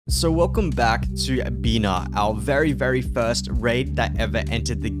So welcome back to Binah, our very first raid that ever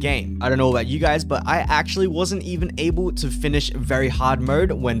entered the game. I don't know about you guys, but I actually wasn't even able to finish very hard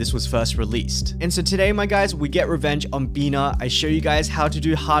mode when this was first released. And so today, my guys, we get revenge on Binah. I show you guys how to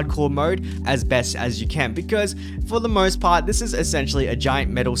do hardcore mode as best as you can, because for the most part, this is essentially a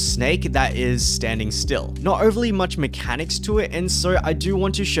giant metal snake that is standing still. Not overly much mechanics to it, and so I do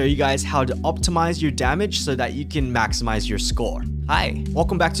want to show you guys how to optimize your damage so that you can maximize your score. Hi,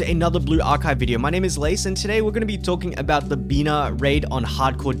 welcome back to another Blue Archive video. My name is Lace, and today we're going to be talking about the Binah raid on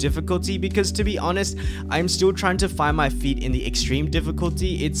hardcore difficulty, because to be honest, I'm still trying to find my feet in the extreme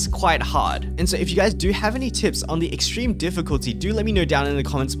difficulty. It's quite hard. And so if you guys do have any tips on the extreme difficulty, do let me know down in the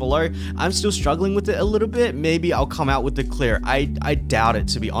comments below. I'm still struggling with it a little bit. Maybe I'll come out with the clear. I doubt it,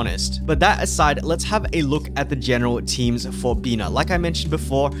 to be honest. But that aside, let's have a look at the general teams for Binah. Like I mentioned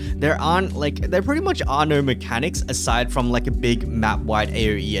before, there pretty much are no mechanics aside from like a big map-wide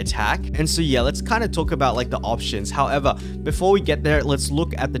AoE attack. And so yeah, let's kind of talk about like the options. However, before we get there, let's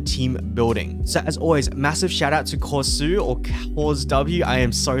look at the team building. So as always, massive shout out to Korsu or Kors W. I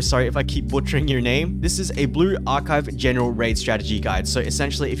am so sorry if I keep butchering your name. This is a Blue Archive general raid strategy guide. So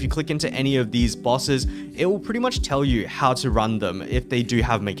essentially, if you click into any of these bosses, it will pretty much tell you how to run them if they do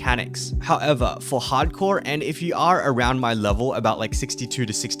have mechanics. However, for hardcore, and if you are around my level, about like 62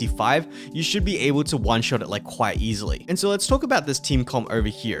 to 65, you should be able to one-shot it like quite easily. And so let's talk about this team comp over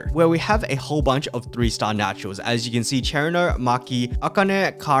here, where we have a whole bunch of 3-star naturals. As you can see, Cherno, Maki,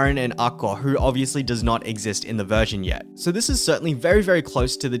 Akane, Karen, and Akko, who obviously does not exist in the version yet. So this is certainly very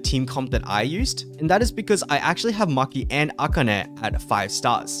close to the team comp that I used, and that is because I actually have Maki and Akane at 5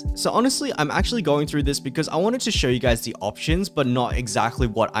 stars. So honestly, I'm actually going through this because I wanted to show you guys the options, but not exactly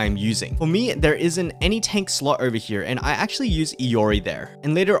what I'm using. For me, there is an any tank slot over here, and I actually use Iori there.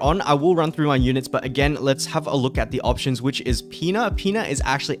 And later on, I will run through my units, but again, let's have a look at the options, which is Binah. Binah is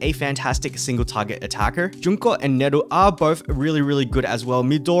actually a fantastic single target attacker. Junko and Neru are both really good as well.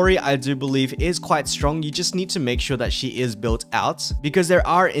 Midori, I do believe, is quite strong. You just need to make sure that she is built out, because there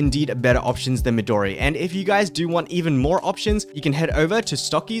are indeed better options than Midori. And if you guys do want even more options, you can head over to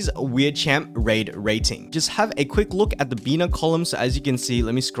Stocky's Weird Champ raid rating. Just have a quick look at the Binah column. So as you can see,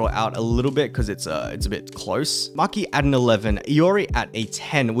 let me scroll out a little bit because it's a bit close. Maki at an 11, Iori at a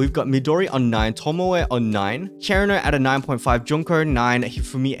 10. We've got Midori on 9, Tomoe on 9, Cherno at a 9.5, Junko 9,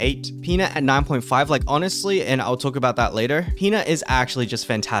 Hifumi 8, Binah at 9.5. Like honestly, and I'll talk about that later, Binah is actually just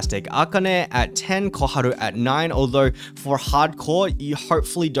fantastic. Akane at 10, Koharu at 9, although for hardcore, you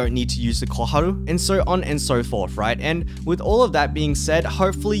hopefully don't need to use the Koharu, and so on and so forth, right? And with all of that being said,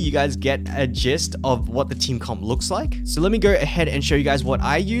 hopefully you guys get a gist of what the team comp looks like. So let me go ahead and show you guys what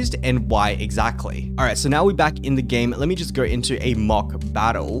I used and why exactly. All right, so now we're back in the game. Let me just go into a mock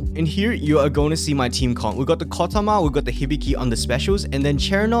battle. And here you are going to see my team comp. We've got the Kotama, we've got the Hibiki on the specials, and then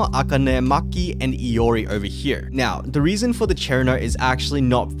Cherno, Akane, Maki, and Iori over here. Now, the reason for the Cherno is actually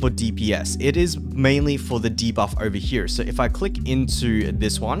not for DPS. It is mainly for the debuff over here. So if I click into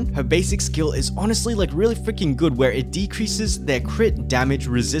this one, her basic skill is honestly like really freaking good, where it decreases their crit damage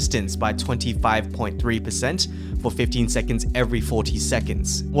resistance by 25.3% for 15 seconds every 40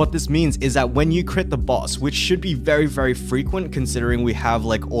 seconds. What this means is that when you crit the boss, which should be very frequent considering we have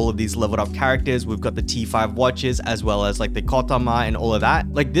like all of these leveled up characters, we've got the T5 watches as well as like the Kotama and all of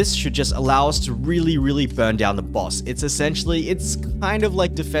that, like this should just allow us to really burn down the boss. It's kind of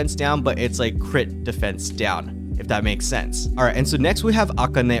like defense down, but it's like crit defense down, if that makes sense. All right, and so next we have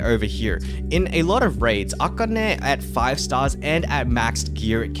Akane over here. In a lot of raids, Akane at 5 stars and at maxed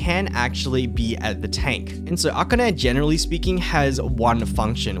gear can actually be at the tank. And so Akane, generally speaking, has one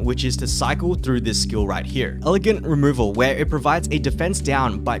function, which is to cycle through this skill right here. Elegant Removal, where it provides a defense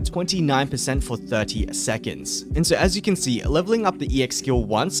down by 29% for 30 seconds. And so as you can see, leveling up the EX skill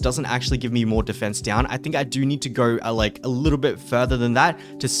once doesn't actually give me more defense down. I think I do need to go like a little bit further than that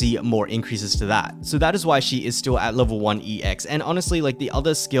to see more increases to that. So that is why she is still at level 1 EX. And honestly, like the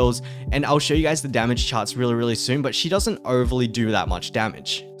other skills, and I'll show you guys the damage charts really soon, but she doesn't overly do that much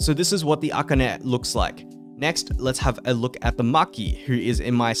damage. So this is what the Akane looks like. Next, let's have a look at the Maki, who is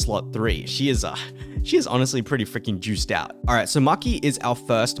in my slot 3. She is honestly pretty freaking juiced out. All right, so Maki is our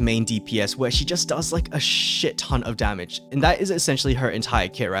first main DPS, where she just does like a shit ton of damage. And that is essentially her entire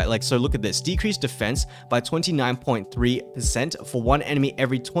kit, right? Like, so look at this. Decreased defense by 29.3% for one enemy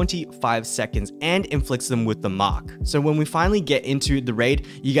every 25 seconds and inflicts them with the mark. So when we finally get into the raid,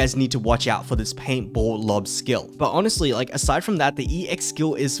 you guys need to watch out for this paintball lob skill. But honestly, like aside from that, the EX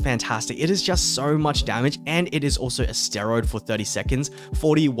skill is fantastic. It is just so much damage, and it is also a steroid for 30 seconds,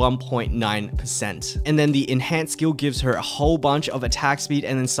 41.9%. that. And then the enhanced skill gives her a whole bunch of attack speed,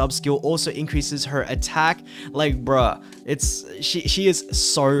 and then sub skill also increases her attack. Like, bruh, she is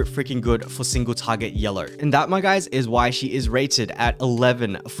so freaking good for single target yellow. And that, my guys, is why she is rated at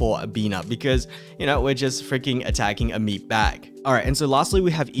 11 for Binah, because, you know, we're just freaking attacking a meat bag. All right, and so lastly, we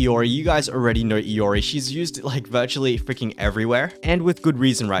have Iori. You guys already know Iori. She's used like virtually freaking everywhere, and with good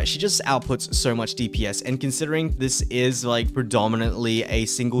reason, right? She just outputs so much DPS, and considering this is like predominantly a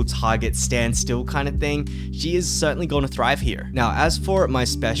single target standstill kind of thing, she is certainly going to thrive here. Now, as for my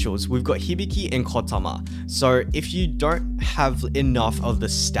specials, we've got Hibiki and Kotama. So if you don't have enough of the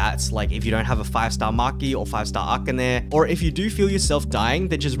stats, like if you don't have a 5-star Maki or 5-star Akane, or if you do feel yourself dying,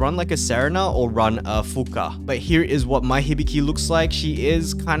 then just run like a Serena or run a Fuka. But here is what my Hibiki looks like. She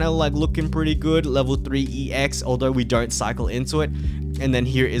is kind of like looking pretty good, level 3 EX, although we don't cycle into it. And then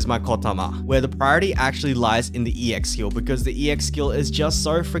here is my Kotama, where the priority actually lies in the EX skill, because the EX skill is just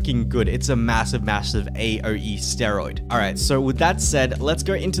so freaking good. It's a massive AOE steroid. All right, so with that said, let's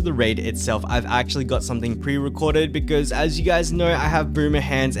go into the raid itself. I've actually got something pre-recorded because, as you guys know, I have boomer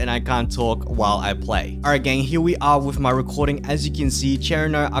hands and I can't talk while I play. All right, gang, here we are with my recording. As you can see,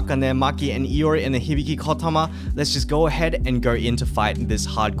 Cherno, Akane, Maki, and Iori, and the Hibiki Kotama. Let's just go ahead and go in to fight this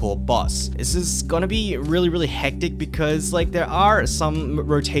hardcore boss. This is gonna be really hectic because, like, there are some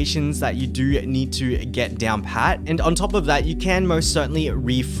rotations that you do need to get down pat, and on top of that, you can most certainly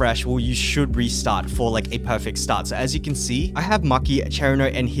refresh, or you should restart for like a perfect start. So as you can see, I have Maki,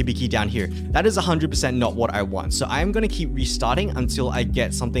 Cherno, and Hibiki down here. That is 100% not what I want, so I am going to keep restarting until I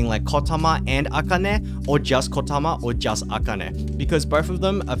get something like Kotama and Akane, or just Kotama or just Akane, because both of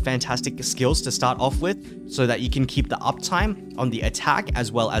them are fantastic skills to start off with, so that you can keep the uptime on the attack as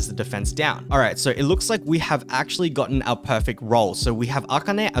well as the defense down. All right, so it looks like we have actually gotten our perfect role. So we have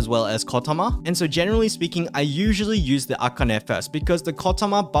Akane as well as Kotama, and so generally speaking, I usually use the Akane first, because the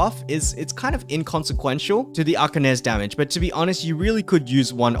Kotama buff it's kind of inconsequential to the Akane's damage, but to be honest, you really could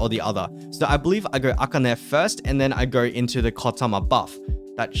use one or the other. So I believe I go Akane first, and then I go into the Kotama buff.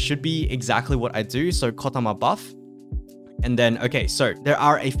 That should be exactly what I do. So Kotama buff. And then, okay, so there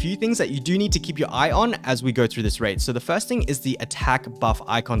are a few things that you do need to keep your eye on as we go through this raid. So the first thing is the attack buff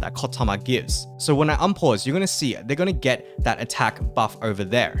icon that Kotama gives. So when I unpause, you're going to see they're going to get that attack buff over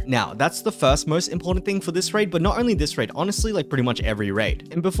there. Now, that's the first most important thing for this raid, but not only this raid, honestly, like pretty much every raid.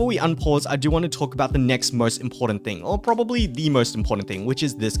 And before we unpause, I do want to talk about the next most important thing, or probably the most important thing, which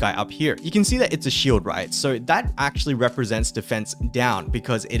is this guy up here. You can see that it's a shield, right? So that actually represents defense down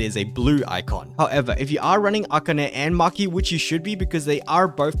because it is a blue icon. However, if you are running Akane and Maki, which you should be because they are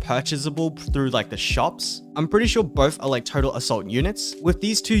both purchasable through like the shops, I'm pretty sure both are like total assault units. With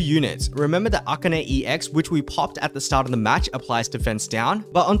these two units, remember that Akane EX, which we popped at the start of the match, applies defense down.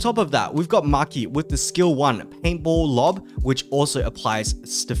 But on top of that, we've got Maki with the skill 1 paintball lob, which also applies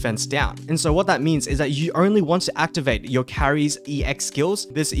defense down. And so what that means is that you only want to activate your carry's EX skills,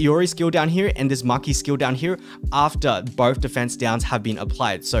 this Iori skill down here and this Maki skill down here, after both defense downs have been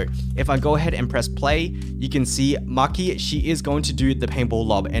applied. So if I go ahead and press play, you can see Maki, she is going to do the paintball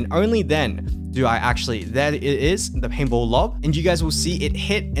lob, and only then do I actually, there it is, the paintball lob, and you guys will see it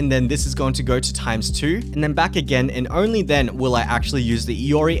hit, and then this is going to go to ×2, and then back again, and only then will I actually use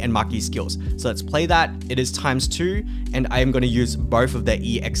the Iori and Maki skills. So let's play that. It is ×2, and I am going to use both of their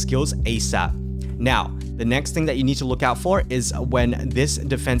EX skills ASAP. Now, the next thing that you need to look out for is when this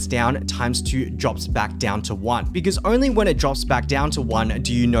defense down ×2 drops back down to 1. Because only when it drops back down to 1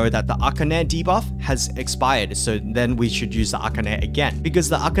 do you know that the Akane debuff has expired. So then we should use the Akane again. Because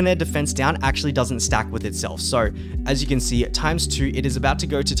the Akane defense down actually doesn't stack with itself. So as you can see, ×2, it is about to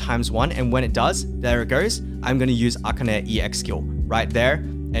go to ×1. And when it does, there it goes. I'm going to use Akane EX skill right there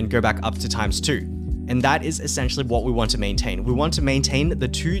and go back up to ×2. And that is essentially what we want to maintain. We want to maintain the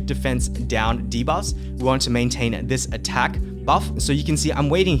 2 defense down debuffs. We want to maintain this attack buff. So you can see I'm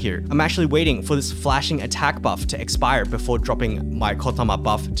waiting here. I'm actually waiting for this flashing attack buff to expire before dropping my Kotama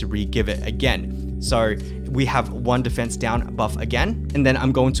buff to re-give it again. So we have 1 defense down buff again. And then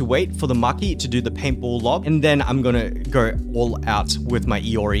I'm going to wait for the Maki to do the paintball lob. And then I'm going to go all out with my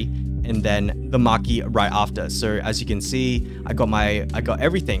Iori, and then the Maki right after. So as you can see, I got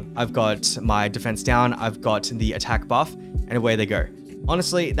everything. I've got my defense down, I've got the attack buff, and away they go.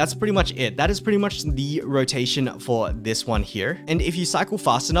 Honestly, that's pretty much it. That is pretty much the rotation for this one here. And if you cycle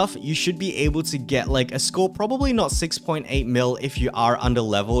fast enough, you should be able to get like a score, probably not 6.8 mil if you are under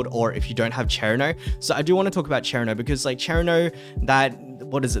leveled or if you don't have Cherno. So I do want to talk about Cherno because like Cherno, that,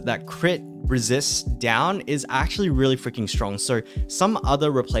 what is it, that crit resist down is actually really freaking strong. So some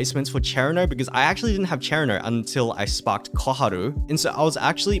other replacements for Cherno, because I actually didn't have Cherno until I sparked Koharu, and so I was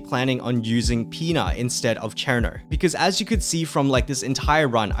actually planning on using Binah instead of Cherno, because as you could see from like this entire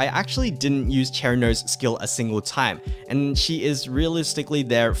run, I actually didn't use Cherno's skill a single time, and she is realistically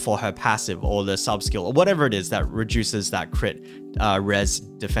there for her passive or the sub skill or whatever it is that reduces that crit res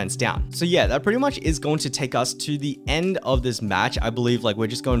defense down. So yeah, that pretty much is going to take us to the end of this match. I believe like we're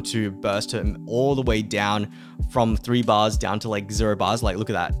just going to burst him all the way down from 3 bars down to like 0 bars. Like, look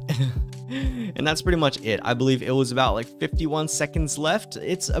at that. And that's pretty much it. I believe it was about like 51 seconds left.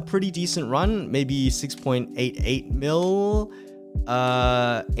 It's a pretty decent run, maybe 6.88 mil,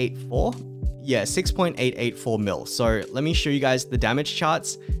 84. Yeah, 6.884 mil. So let me show you guys the damage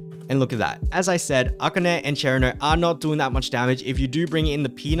charts. And look at that. As I said, Akane and Cherno are not doing that much damage. If you do bring in the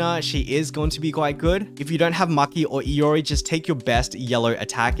Binah, she is going to be quite good. If you don't have Maki or Iori, just take your best yellow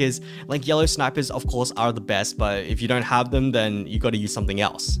attackers. Like yellow snipers, of course, are the best, but if you don't have them, then you got to use something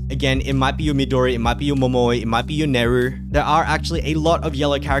else. Again, it might be your Midori, it might be your Momoi, it might be your Neru. There are actually a lot of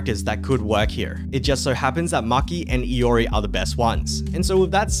yellow characters that could work here. It just so happens that Maki and Iori are the best ones. And so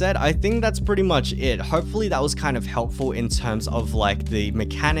with that said, I think that's pretty much it. Hopefully that was kind of helpful in terms of like the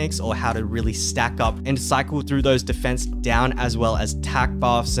mechanics or how to really stack up and cycle through those defense down as well as attack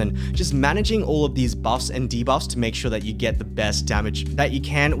buffs, and just managing all of these buffs and debuffs to make sure that you get the best damage that you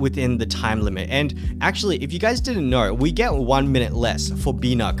can within the time limit. And actually, if you guys didn't know, we get 1 minute less for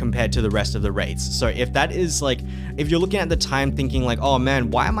Binah compared to the rest of the raids. So if that is like, if you're looking at the time thinking like, oh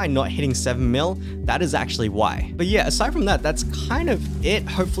man, why am I not hitting 7 mil? That is actually why. But yeah, aside from that, that's kind of it.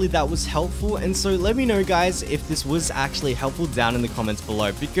 Hopefully that was helpful. And so let me know guys if this was actually helpful down in the comments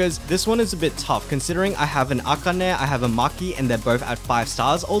below, because this one is a bit tough considering I have an Akane, I have a Maki, and they're both at 5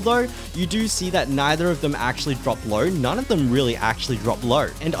 stars. Although you do see that neither of them actually drop low. None of them really actually drop low.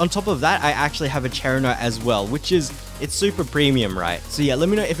 And on top of that, I actually have a Cherno as well, which is, it's super premium, right? So yeah, let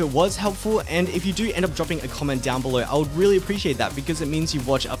me know if it was helpful, and if you do end up dropping a comment down below, I would really appreciate that because it means you've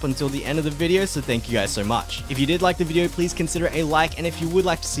watched up until the end of the video, so thank you guys so much. If you did like the video, please consider a like, and if you would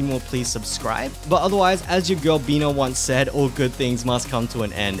like to see more, please subscribe. But otherwise, as your girl Binah once said, all good things must come to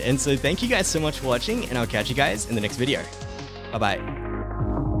an end. And so thank you guys so much for watching, and I'll catch you guys in the next video. Bye bye.